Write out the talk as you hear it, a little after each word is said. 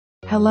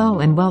Hello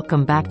and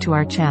welcome back to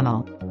our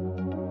channel.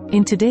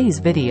 In today's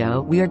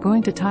video we are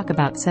going to talk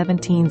about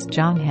 17's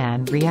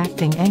Jeonghan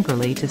reacting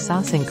angrily to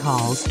SASAENG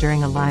calls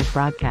during a live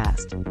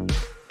broadcast.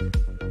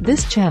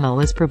 This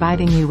channel is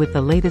providing you with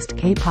the latest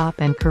K-pop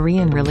and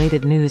Korean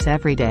related news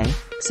every day,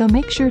 so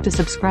make sure to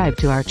subscribe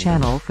to our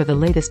channel for the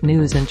latest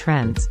news and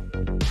trends.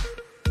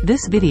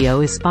 This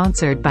video is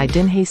sponsored by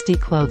Dinhasty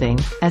Clothing,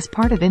 as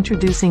part of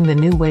introducing the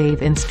new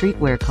wave in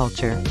streetwear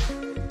culture.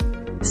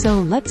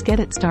 So let's get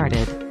it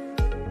started.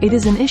 It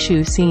is an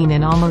issue seen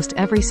in almost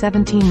every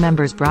 17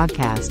 members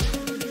broadcast.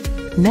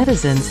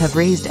 Netizens have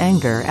raised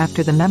anger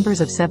after the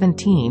members of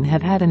 17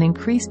 have had an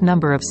increased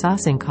number of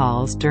SASAENG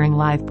calls during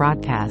live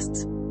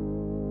broadcasts.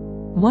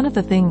 One of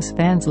the things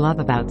fans love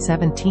about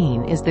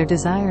 17 is their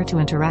desire to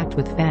interact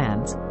with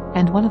fans,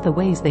 and one of the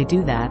ways they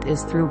do that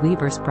is through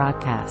Weverse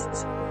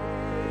broadcasts.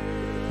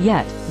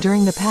 Yet,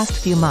 during the past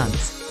few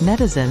months,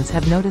 netizens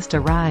have noticed a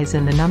rise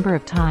in the number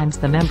of times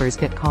the members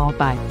get called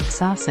by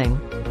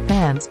SASAENG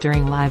fans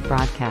during live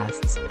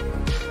broadcasts.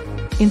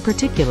 In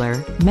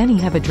particular, many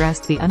have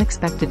addressed the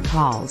unexpected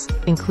calls,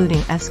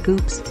 including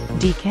Scoops,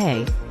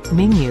 DK,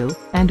 Mingyu,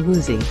 and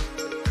Woozi.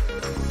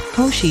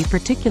 Hoshi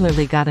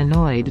particularly got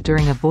annoyed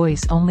during a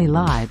voice-only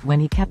live when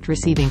he kept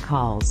receiving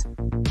calls.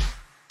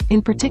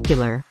 In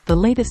particular, the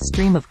latest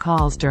stream of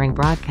calls during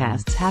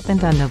broadcasts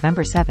happened on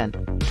November 7,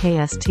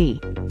 KST.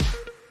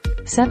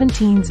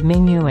 17's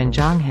Mingyu and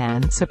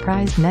Jeonghan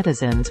surprised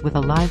netizens with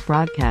a live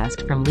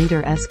broadcast from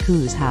leader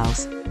Sku's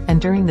house,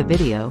 and during the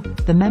video,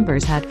 the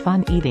members had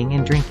fun eating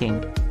and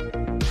drinking.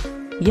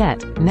 Yet,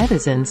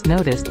 netizens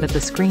noticed that the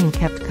screen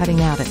kept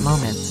cutting out at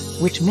moments,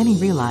 which many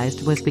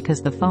realized was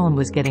because the phone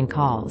was getting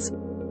calls.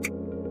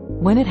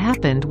 When it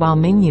happened while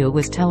Mingyu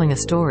was telling a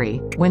story,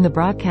 when the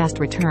broadcast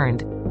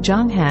returned,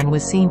 Jeonghan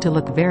was seen to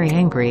look very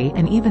angry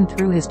and even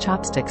threw his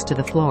chopsticks to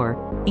the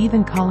floor,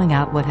 even calling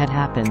out what had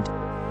happened.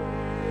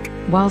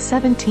 While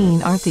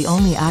 17 aren't the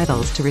only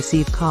idols to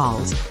receive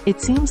calls,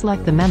 it seems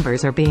like the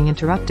members are being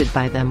interrupted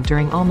by them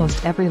during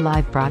almost every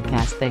live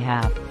broadcast they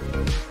have.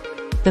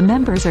 The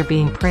members are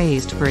being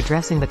praised for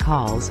addressing the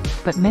calls,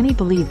 but many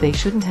believe they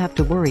shouldn't have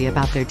to worry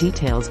about their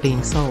details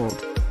being sold.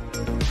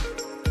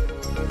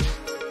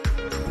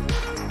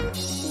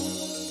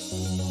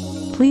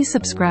 Please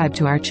subscribe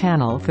to our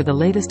channel for the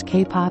latest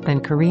K-pop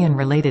and Korean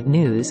related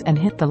news and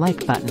hit the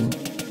like button.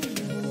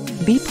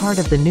 Be part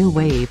of the new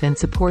wave and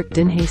support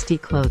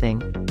Dinhasty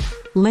Clothing.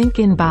 Link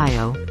in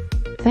bio.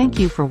 Thank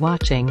you for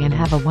watching and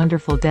have a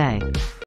wonderful day.